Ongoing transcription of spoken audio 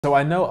So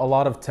I know a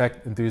lot of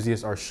tech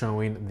enthusiasts are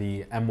showing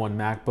the M1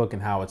 MacBook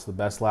and how it's the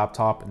best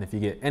laptop, and if you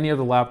get any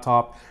other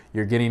laptop,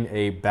 you're getting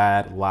a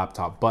bad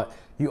laptop. But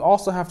you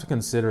also have to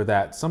consider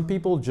that some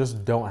people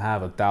just don't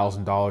have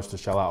 $1,000 to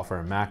shell out for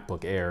a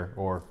MacBook Air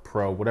or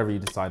Pro, whatever you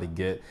decide to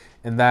get,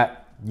 and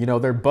that, you know,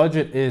 their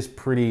budget is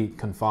pretty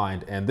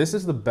confined. And this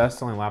is the best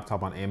selling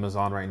laptop on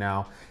Amazon right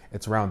now.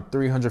 It's around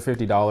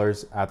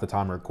 $350 at the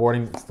time of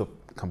recording. It's the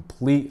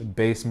complete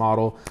base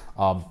model.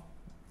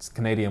 It's a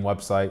Canadian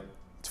website.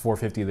 It's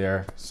 $450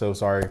 there. So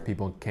sorry,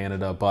 people in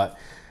Canada, but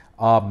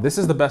this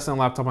is the best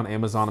selling laptop on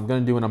Amazon. I'm going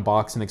to do an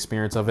unboxing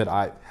experience of it.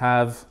 I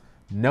have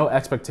no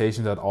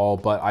expectations at all,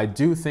 but I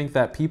do think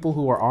that people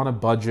who are on a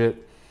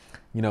budget,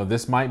 you know, there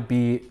might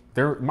be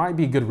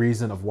a good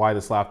reason of why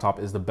this laptop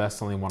is the best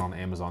selling one on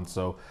Amazon.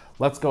 So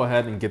let's go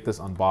ahead and get this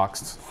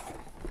unboxed.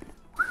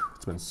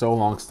 It's been so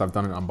long since I've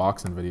done an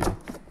unboxing video.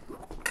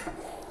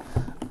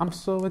 I'm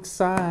so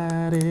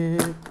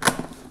excited.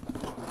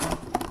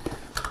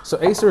 So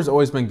Acer has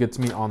always been good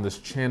to me on this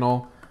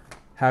channel.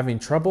 Having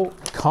trouble?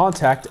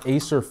 Contact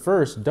Acer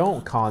first.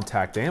 Don't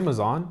contact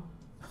Amazon.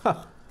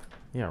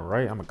 Yeah,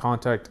 right. I'm gonna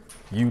contact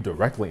you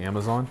directly,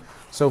 Amazon.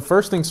 So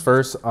first things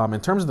first, in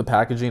terms of the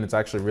packaging, it's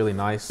actually really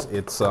nice.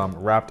 It's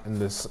wrapped in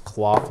this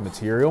cloth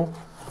material.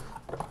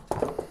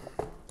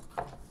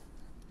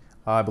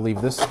 I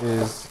believe this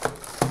is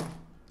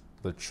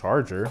the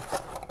charger.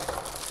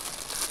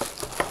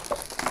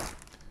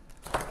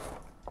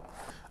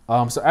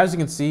 So as you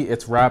can see,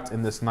 it's wrapped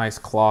in this nice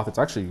cloth. It's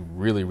actually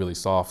really, really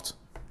soft.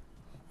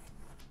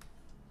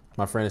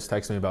 My friend is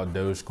texting me about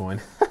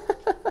Dogecoin.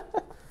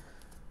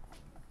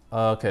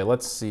 Okay,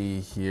 let's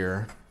see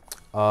here.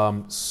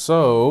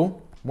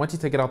 So once you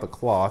take it out the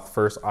cloth,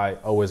 first I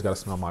always gotta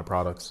smell my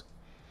products.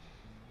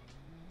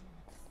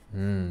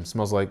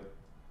 Smells like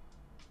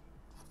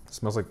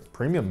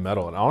premium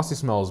metal. It honestly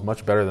smells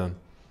much better than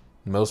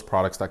most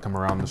products that come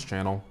around this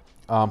channel.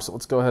 So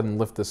let's go ahead and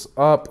lift this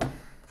up.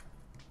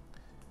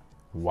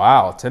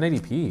 Wow,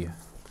 1080p.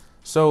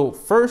 So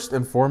first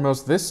and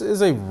foremost, this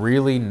is a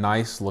really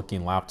nice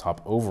looking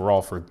laptop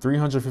overall for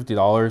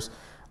 $350.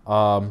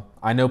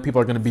 I know people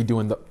are gonna be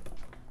doing the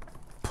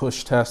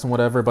push test and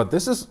whatever, but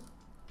this is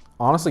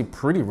honestly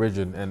pretty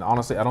rigid. And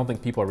honestly, I don't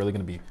think people are really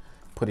gonna be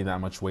putting that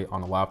much weight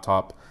on a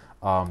laptop.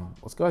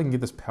 Let's go ahead and get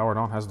this powered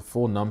on. It has the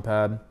full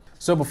numpad.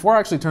 So before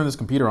I actually turn this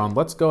computer on,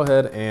 let's go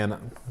ahead and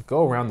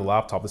go around the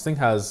laptop. This thing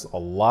has a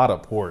lot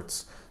of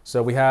ports.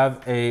 So we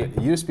have a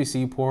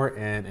USB-C port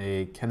and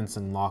a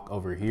Kenison lock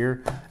over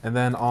here. And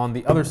then on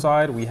the other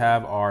side, we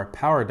have our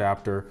power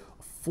adapter,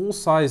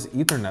 full-size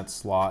Ethernet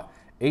slot,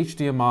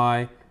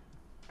 HDMI.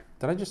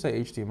 Did I just say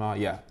HDMI?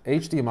 Yeah,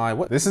 HDMI.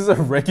 What? This is a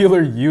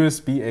regular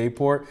USB-A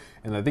port,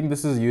 and I think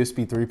this is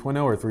USB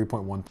 3.0 or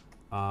 3.1.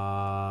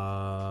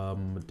 Oh,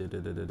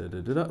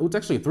 it's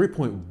actually a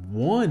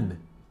 3.1.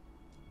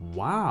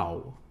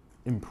 Wow,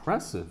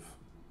 impressive.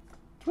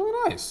 It's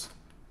really nice.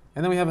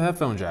 And then we have a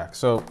headphone jack.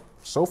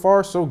 So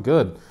far, so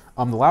good.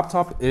 The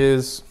laptop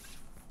it's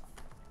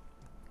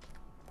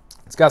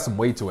got some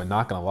weight to it,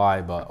 not gonna lie,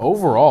 but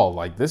overall,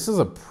 like, this is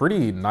a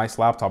pretty nice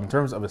laptop in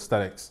terms of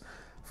aesthetics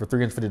for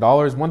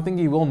 $350. One thing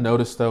you will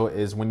notice though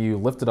is when you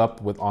lift it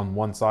up on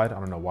one side, I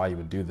don't know why you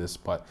would do this,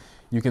 but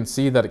you can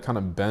see that it kind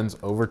of bends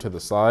over to the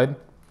side.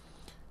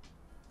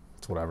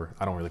 It's whatever,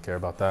 I don't really care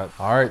about that.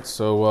 All right,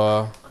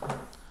 so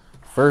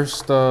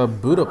first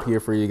boot up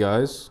here for you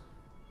guys.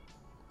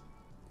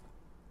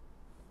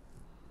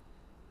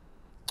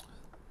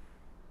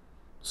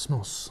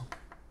 Smells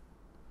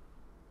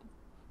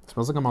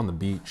like I'm on the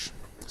beach.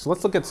 So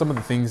let's look at some of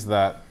the things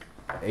that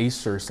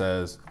Acer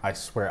says. I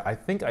swear, I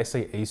think I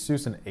say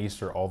Asus and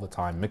Acer all the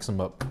time, mix them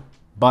up.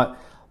 But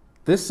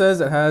this says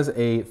it has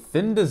a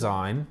thin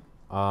design.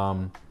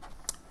 I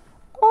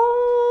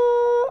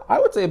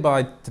would say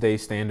by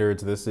today's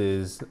standards, this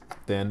is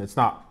thin. It's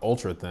not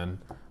ultra thin,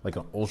 like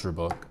an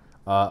Ultrabook.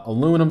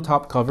 Aluminum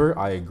top cover,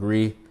 I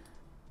agree.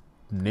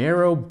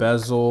 Narrow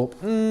bezel.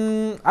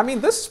 I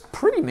mean, this is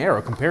pretty narrow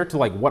compared to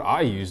like what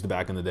I used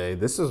back in the day.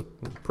 This is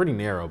pretty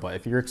narrow, but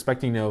if you're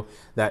expecting, you know,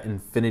 that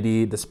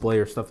infinity display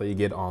or stuff that you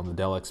get on the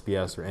Dell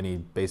XPS or any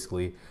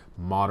basically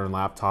modern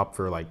laptop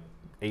for like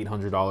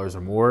 $800 or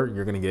more,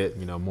 you're gonna get,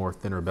 you know, more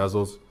thinner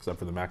bezels, except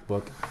for the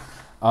MacBook.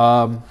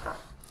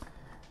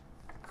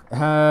 It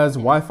has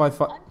Wi-Fi. I'm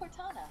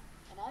Cortana,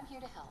 and I'm here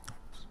to help.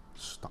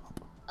 Stop.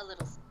 A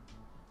little.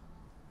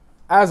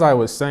 As I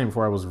was saying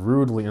before I was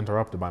rudely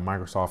interrupted by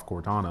Microsoft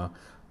Cortana,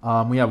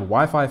 we have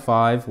Wi-Fi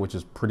 5, which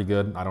is pretty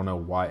good. I don't know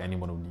why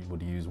anyone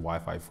would use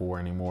Wi-Fi 4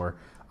 anymore.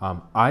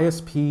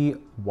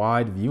 ISP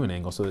wide viewing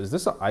angle. So is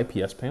this an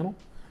IPS panel?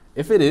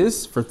 If it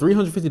is, for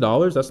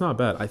 $350, that's not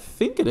bad. I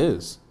think it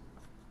is.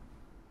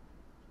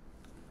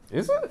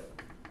 Is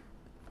it?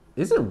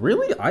 Is it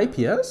really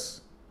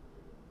IPS?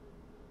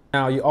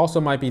 Now, you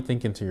also might be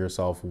thinking to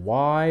yourself,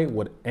 why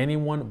would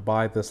anyone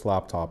buy this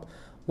laptop?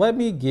 Let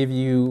me give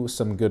you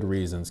some good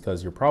reasons,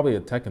 because you're probably a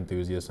tech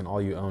enthusiast and all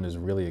you own is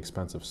really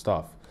expensive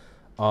stuff.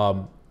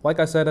 Like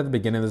I said at the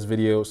beginning of this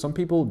video, some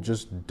people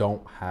just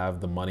don't have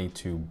the money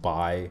to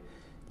buy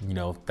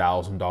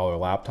 $1,000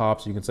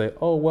 laptops, you can say,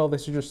 oh, well, they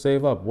should just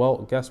save up.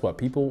 Well, guess what?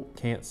 People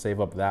can't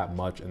save up that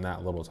much in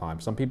that little time.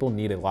 Some people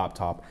need a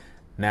laptop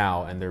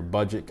now and their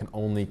budget can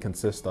only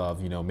consist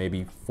of,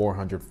 maybe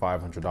 $400,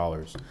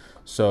 $500.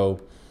 So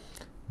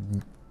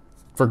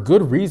for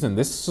good reason,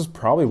 this is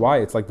probably why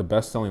it's like the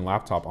best selling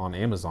laptop on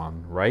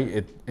Amazon,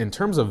 right? In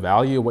terms of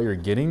value, what you're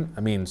getting,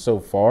 I mean, so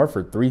far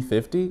for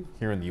 $350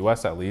 here in the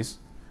US at least,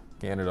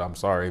 Canada, I'm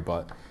sorry,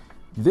 but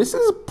this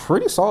is a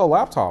pretty solid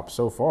laptop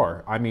so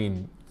far. I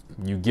mean,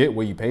 you get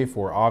what you pay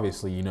for,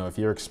 obviously. If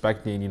you're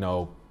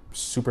expecting,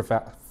 super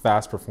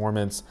fast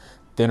performance,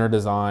 thinner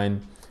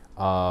design,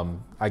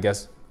 I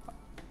guess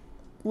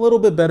a little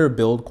bit better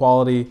build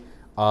quality,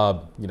 I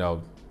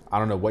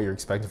don't know what you're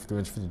expecting for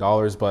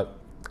 $350, but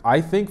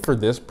I think for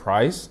this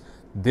price,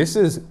 this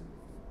is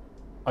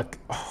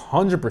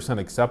 100%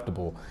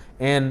 acceptable.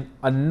 And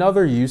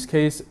another use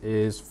case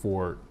is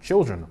for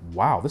children.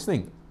 Wow, this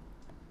thing,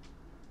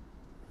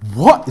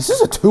 what? This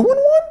is a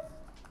 2-in-1?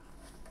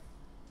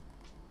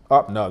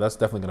 Oh, no, that's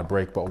definitely gonna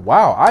break, but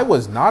wow, I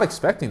was not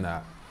expecting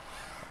that.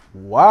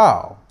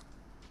 Wow.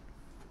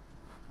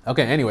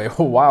 Okay, anyway,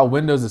 while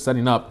Windows is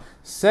setting up,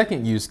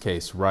 second use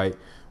case, right?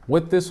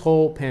 With this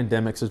whole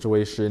pandemic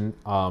situation,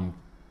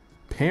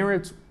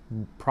 parents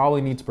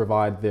probably need to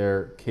provide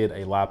their kid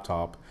a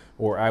laptop,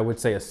 or I would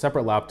say a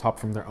separate laptop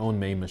from their own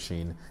main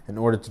machine in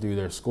order to do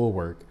their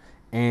schoolwork.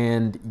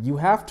 And you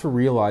have to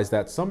realize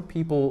that some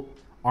people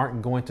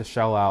aren't going to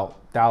shell out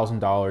 $1,000,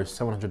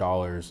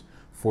 $700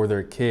 for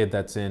their kid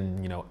that's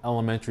in,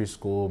 elementary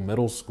school,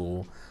 middle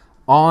school,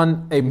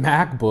 on a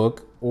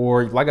MacBook,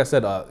 or like I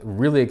said, a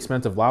really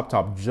expensive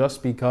laptop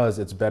just because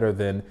it's better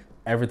than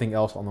everything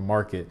else on the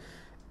market.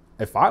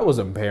 If I was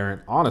a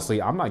parent,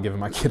 honestly, I'm not giving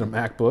my kid a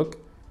MacBook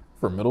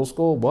for middle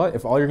school. What?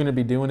 If all you're gonna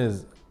be doing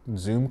is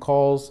Zoom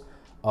calls,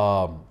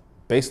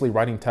 basically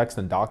writing text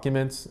and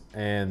documents,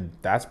 and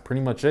that's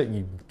pretty much it.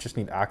 You just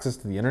need access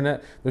to the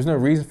internet. There's no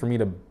reason for me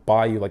to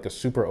buy you like a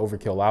super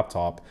overkill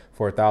laptop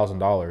for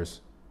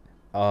 $1,000.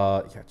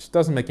 It just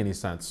doesn't make any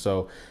sense.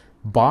 So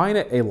buying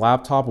a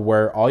laptop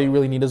where all you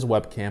really need is a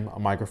webcam, a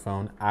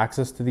microphone,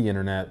 access to the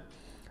internet,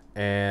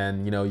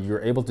 and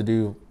you're able to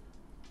do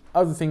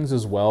other things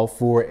as well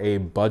for a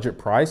budget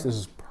price, this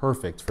is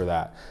perfect for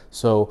that.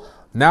 So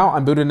now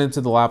I'm booted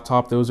into the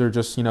laptop. Those are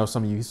just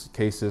some use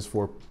cases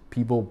for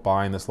people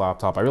buying this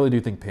laptop. I really do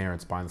think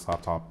parents buying this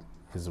laptop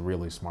is a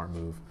really smart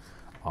move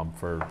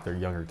for their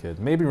younger kids.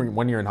 Maybe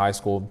when you're in high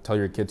school, tell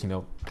your kids,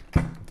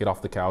 get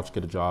off the couch,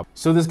 get a job.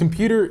 So this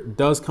computer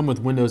does come with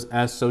Windows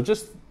S. So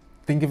just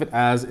think of it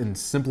as, in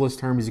simplest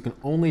terms, you can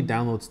only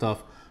download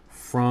stuff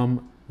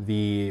from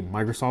the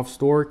Microsoft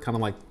Store, kind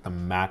of like the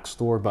Mac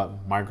Store,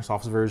 but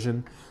Microsoft's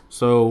version.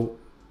 So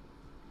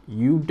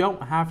you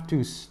don't have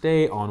to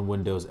stay on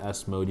Windows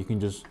S mode. You can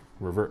just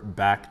revert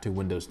back to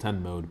Windows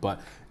 10 mode.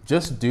 But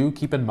just do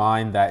keep in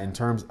mind that in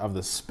terms of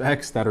the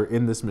specs that are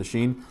in this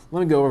machine,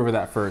 let me go over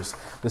that first.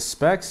 The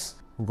specs,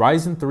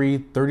 Ryzen 3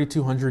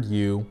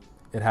 3200U,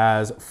 it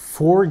has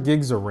 4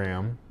 gigs of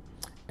RAM,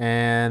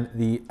 and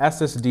the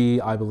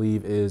SSD, I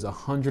believe, is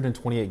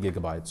 128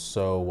 gigabytes.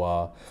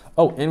 So,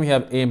 oh, and we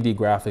have AMD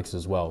graphics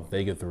as well,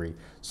 Vega 3.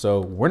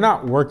 So we're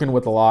not working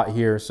with a lot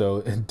here,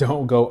 so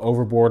don't go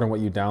overboard on what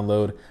you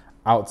download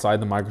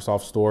outside the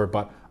Microsoft Store.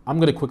 But I'm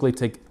going to quickly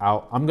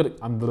I'm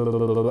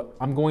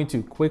going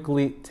to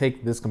quickly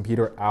take this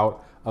computer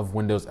out of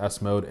Windows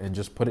S mode and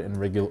just put it in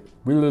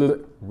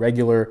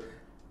regular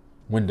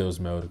Windows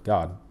mode.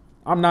 God,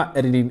 I'm not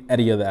editing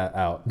any of that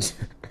out.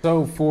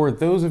 So for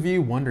those of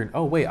you wondering,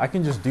 oh wait, I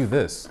can just do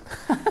this.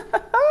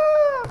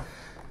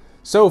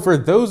 So for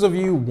those of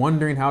you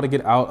wondering how to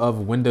get out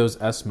of Windows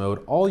S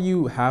mode, all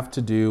you have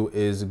to do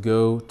is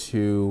go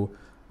to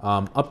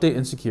Update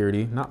and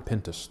Security, not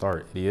pin to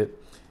start, idiot.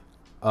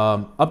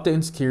 Update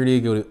and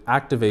Security, go to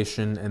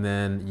Activation, and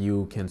then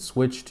you can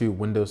switch to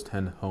Windows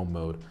 10 Home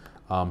mode.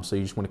 So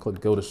you just want to click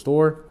Go to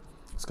Store.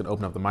 It's going to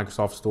open up the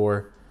Microsoft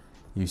Store.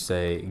 You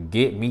say,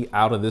 get me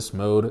out of this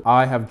mode.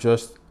 I have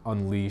just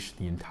unleashed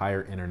the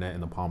entire internet in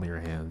the palm of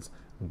your hands.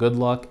 Good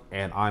luck,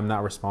 and I'm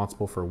not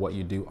responsible for what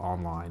you do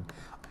online.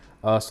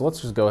 So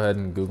let's just go ahead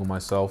and Google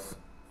myself,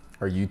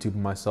 or YouTube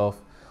myself.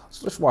 Let's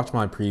just watch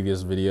my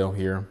previous video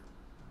here.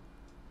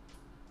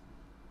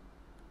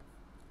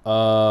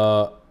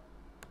 Well,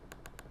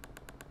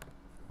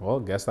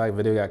 guess that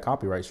video got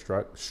copyright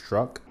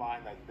struck.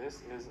 Mind that this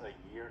is a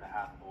 1.5 year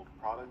old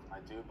product. I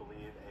do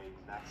believe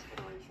a next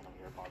iteration of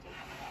AirPods are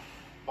coming out.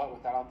 But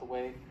with that out the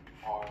way,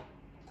 are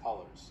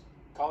colors.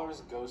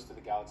 Colors goes to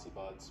the Galaxy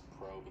Buds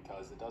Pro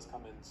because it does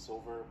come in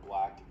silver,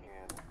 black,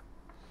 and...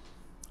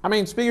 I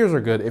mean, speakers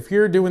are good. If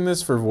you're doing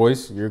this for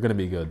voice, you're gonna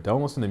be good.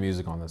 Don't listen to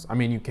music on this. I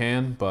mean, you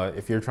can, but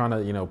if you're trying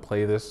to,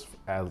 play this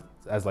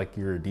as like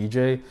your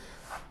DJ,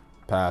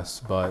 pass.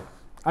 But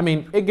I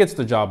mean, it gets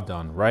the job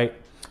done, right?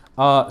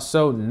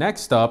 So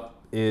next up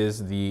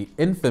is the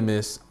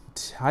infamous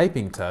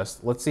typing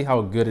test. Let's see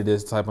how good it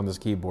is to type on this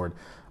keyboard.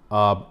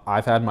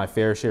 I've had my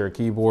fair share of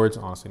keyboards,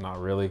 honestly, not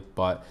really,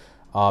 but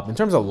in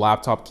terms of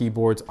laptop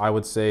keyboards, I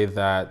would say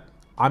that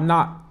I'm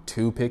not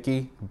too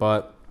picky,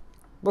 but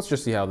let's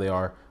just see how they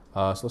are.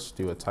 So let's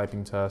do a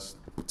typing test.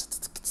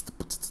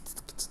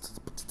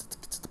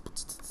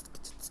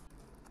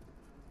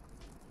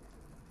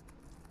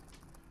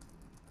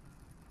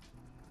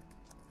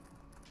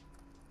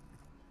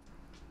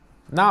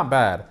 Not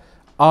bad.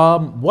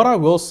 What I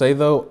will say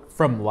though,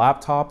 from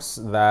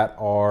laptops that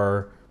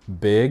are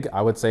big,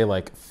 I would say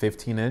like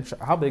 15-inch.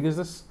 How big is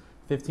this?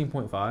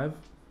 15.5?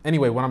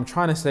 Anyway, what I'm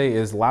trying to say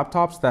is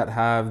laptops that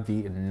have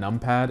the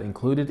numpad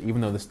included,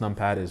 even though this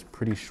numpad is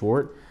pretty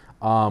short,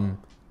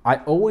 I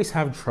always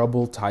have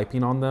trouble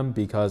typing on them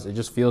because it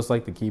just feels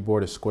like the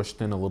keyboard is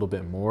squished in a little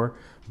bit more.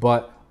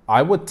 But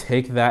I would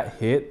take that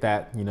hit,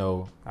 that, you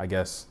know, I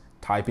guess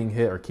typing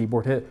hit or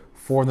keyboard hit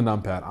for the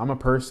numpad. I'm a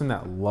person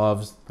that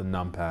loves the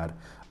numpad.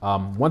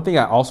 One thing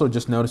I also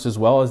just noticed as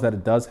well is that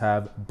it does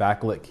have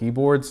backlit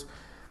keyboards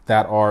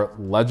that are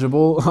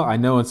legible. I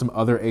know in some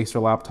other Acer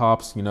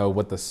laptops, you know,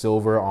 with the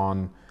silver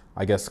on,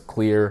 I guess,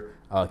 clear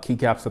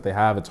keycaps that they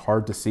have, it's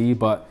hard to see,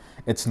 but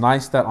it's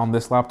nice that on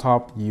this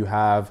laptop you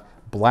have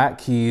black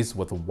keys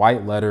with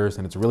white letters,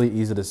 and it's really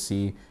easy to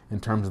see in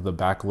terms of the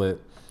backlit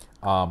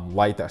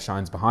light that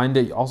shines behind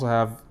it. You also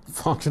have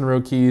function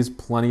row keys,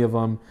 plenty of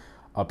them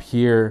up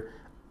here.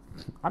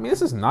 I mean,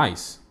 this is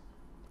nice.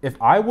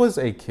 If I was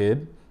a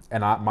kid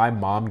and my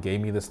mom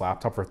gave me this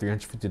laptop for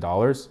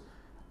 $350,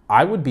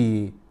 I would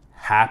be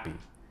happy.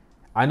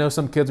 I know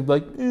some kids would be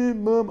like,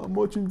 Mom, I'm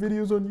watching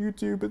videos on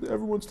YouTube and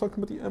everyone's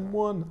talking about the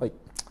M1. Like,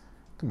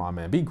 come on,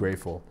 man, be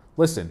grateful.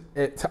 Listen,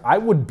 I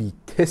would be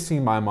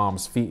kissing my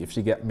mom's feet if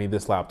she got me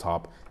this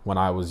laptop when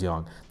I was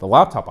young. The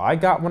laptop I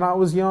got when I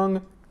was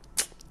young,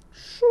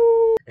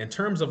 in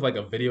terms of like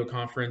a video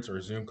conference or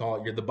a Zoom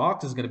call, the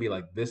box is gonna be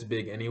like this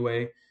big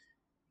anyway.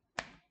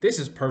 This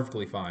is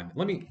perfectly fine.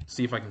 Let me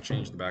see if I can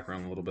change the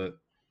background a little bit.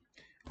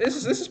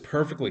 This is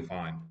perfectly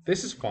fine.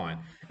 This is fine.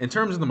 In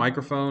terms of the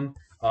microphone,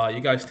 you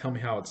guys tell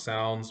me how it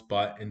sounds,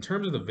 but in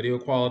terms of the video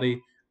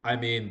quality, I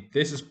mean,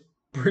 this is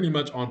pretty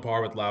much on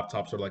par with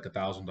laptops that are like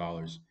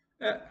 $1,000.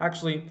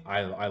 Actually,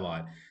 I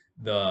lied.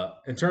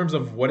 In terms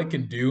of what it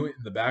can do in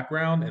the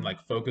background and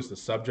like focus the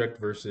subject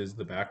versus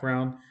the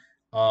background,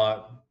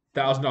 $1,000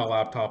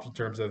 laptops in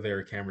terms of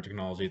their camera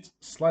technology, it's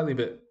slightly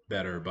bit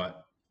better,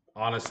 but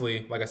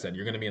honestly, like I said,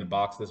 you're going to be in a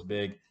box this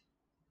big.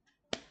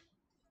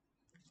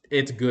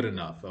 It's good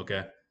enough,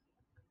 okay?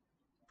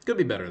 It's going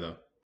to be better, though.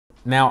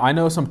 Now, I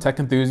know some tech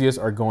enthusiasts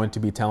are going to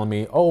be telling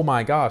me, oh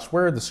my gosh,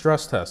 where are the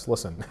stress tests?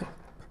 Listen,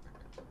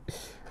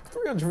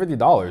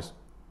 $350.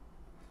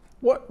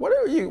 What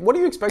are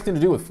you expecting to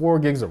do with 4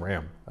 gigs of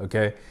RAM,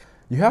 okay?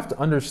 You have to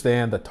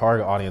understand the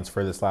target audience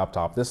for this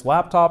laptop. This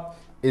laptop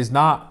is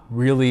not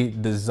really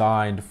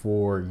designed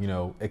for, you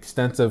know,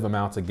 extensive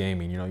amounts of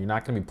gaming. You know, you're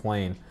not going to be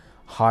playing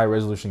high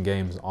resolution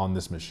games on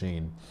this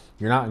machine.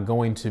 You're not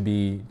going to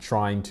be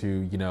trying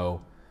to, you know,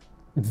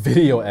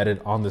 video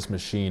edit on this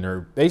machine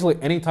or basically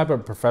any type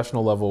of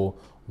professional level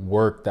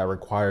work that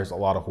requires a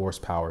lot of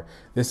horsepower.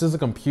 This is a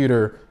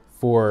computer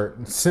for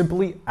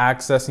simply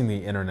accessing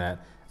the internet,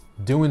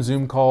 doing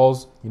Zoom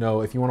calls. You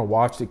know, if you want to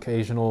watch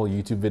occasional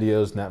YouTube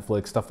videos,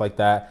 Netflix, stuff like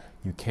that,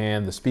 you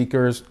can. The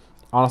speakers,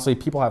 honestly,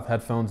 people have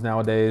headphones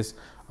nowadays.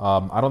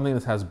 I don't think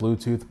this has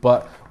Bluetooth,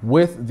 but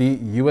with the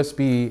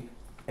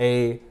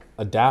USB-A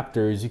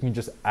adapters, you can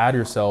just add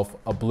yourself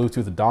a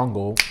Bluetooth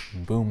dongle.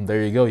 Boom,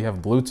 there you go. You have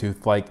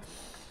Bluetooth. Like,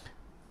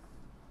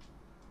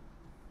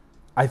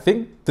 I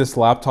think this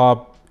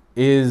laptop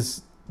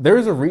is, there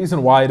is a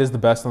reason why it is the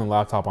best selling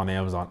laptop on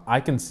Amazon.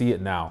 I can see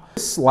it now.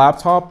 This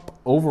laptop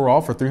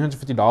overall for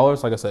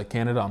 $350, like I said,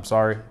 Canada, I'm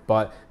sorry,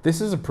 but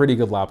this is a pretty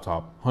good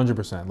laptop,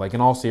 100%. Like,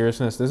 in all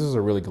seriousness, this is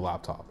a really good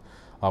laptop.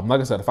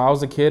 Like I said, if I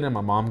was a kid and my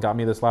mom got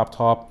me this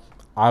laptop,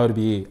 I would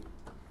be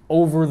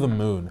over the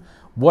moon.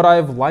 Would I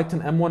have liked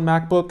an M1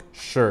 MacBook?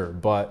 Sure,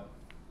 but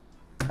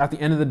at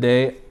the end of the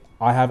day,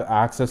 I have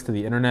access to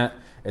the internet.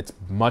 It's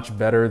much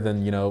better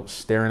than, you know,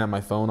 staring at my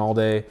phone all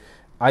day.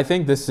 I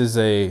think this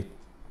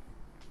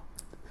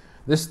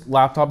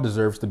laptop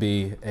deserves to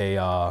be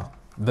the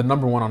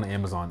 #1 on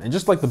Amazon. And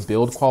just like the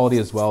build quality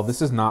as well,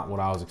 this is not what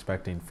I was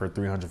expecting for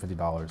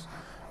 $350.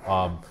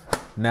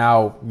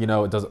 Now, you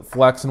know, does it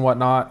flex and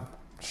whatnot?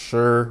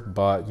 Sure,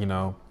 but, you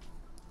know,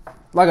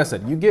 like I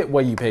said, you get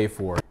what you pay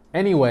for.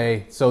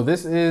 Anyway, so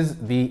this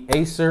is the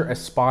Acer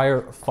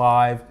Aspire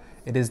 5.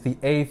 It is the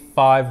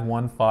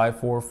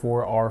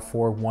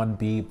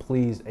A51544R41B.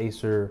 Please,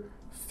 Acer,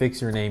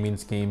 fix your naming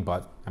scheme.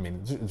 But I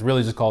mean, it's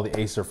really just called the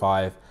Acer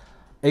 5,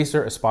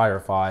 Acer Aspire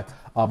 5.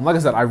 Like I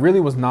said, I really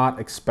was not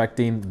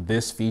expecting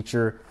this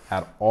feature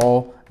at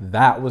all.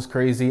 That was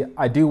crazy.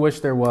 I do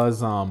wish there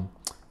was a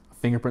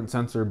fingerprint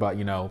sensor, but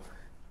you know,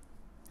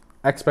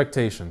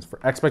 expectations. For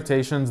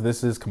expectations,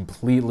 this is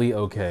completely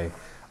okay.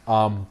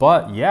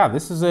 But yeah,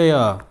 this is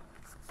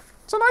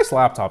it's a nice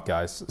laptop,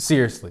 guys.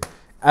 Seriously.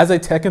 As a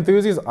tech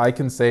enthusiast, I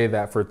can say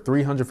that for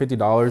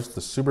 $350, the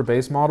super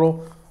base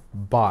model,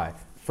 buy.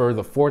 For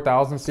the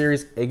 4000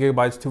 series, 8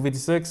 GB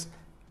 256,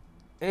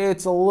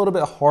 it's a little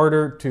bit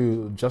harder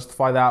to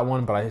justify that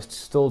one, but I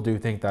still do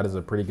think that is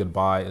a pretty good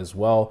buy as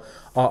well.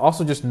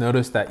 Also just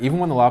notice that even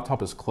when the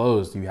laptop is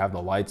closed, you have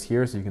the lights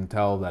here so you can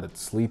tell that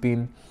it's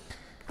sleeping.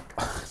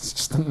 It's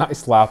just a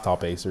nice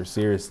laptop, Acer,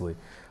 seriously.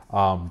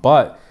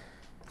 But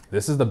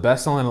this is the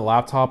best selling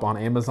laptop on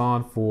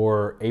Amazon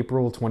for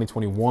April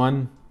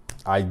 2021.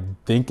 I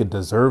think it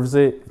deserves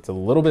it. It's a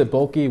little bit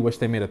bulky. Wish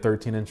they made a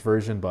 13-inch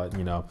version, but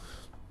you know.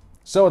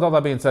 So with all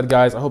that being said,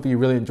 guys, I hope you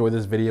really enjoyed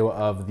this video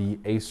of the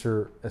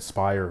Acer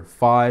Aspire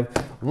 5.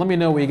 Let me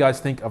know what you guys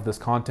think of this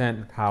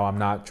content, how I'm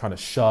not trying to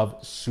shove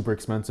super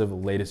expensive,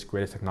 latest,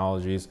 greatest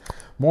technologies,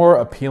 more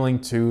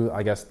appealing to,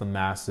 I guess, the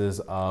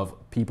masses of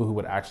people who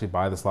would actually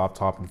buy this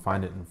laptop and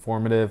find it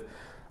informative.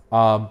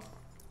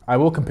 I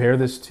will compare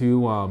this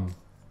to,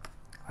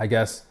 I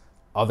guess,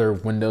 other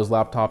Windows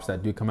laptops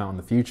that do come out in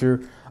the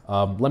future.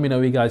 Let me know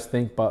what you guys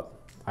think, but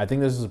I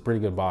think this is a pretty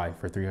good buy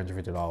for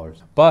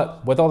 $350.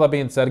 But with all that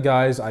being said,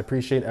 guys, I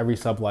appreciate every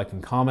sub, like,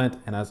 and comment.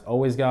 And as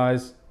always,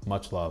 guys,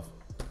 much love.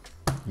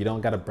 You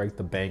don't got to break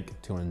the bank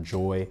to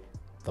enjoy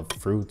the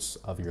fruits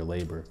of your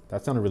labor.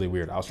 That sounded really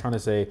weird. I was trying to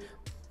say,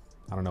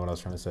 I don't know what I was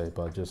trying to say,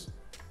 but just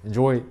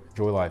enjoy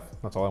life.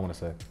 That's all I want to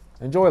say.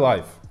 Enjoy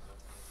life.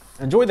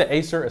 Enjoy the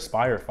Acer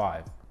Aspire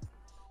 5.